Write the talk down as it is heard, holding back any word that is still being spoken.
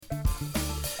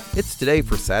It's today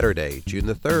for Saturday, June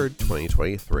the 3rd,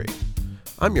 2023.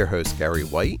 I'm your host, Gary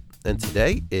White, and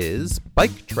today is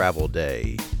Bike Travel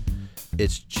Day.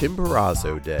 It's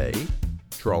Chimborazo Day,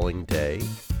 Trolling Day,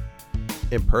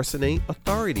 Impersonate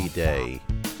Authority Day,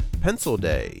 Pencil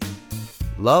Day,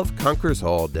 Love Conquers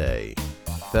All Day,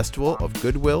 Festival of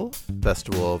Goodwill,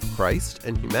 Festival of Christ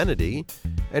and Humanity,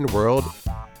 and World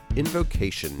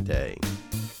Invocation Day.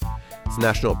 It's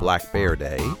National Black Bear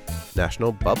Day,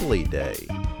 National Bubbly Day,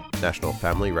 National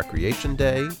Family Recreation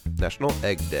Day, National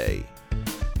Egg Day,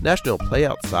 National Play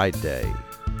Outside Day,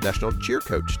 National Cheer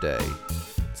Coach Day.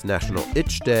 It's National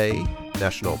Itch Day,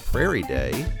 National Prairie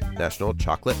Day, National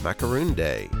Chocolate Macaroon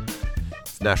Day.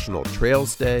 It's National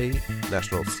Trails Day,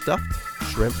 National Stuffed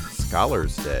Shrimp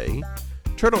Scholars Day,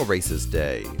 Turtle Races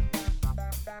Day,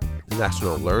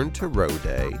 National Learn to Row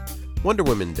Day, Wonder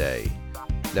Woman Day,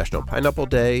 National Pineapple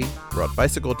Day, World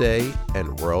Bicycle Day,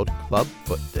 and World Club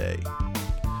Foot Day.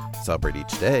 Celebrate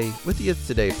each day with the It's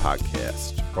Today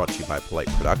podcast, brought to you by Polite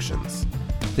Productions.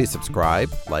 Please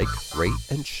subscribe, like, rate,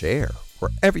 and share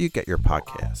wherever you get your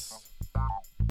podcasts.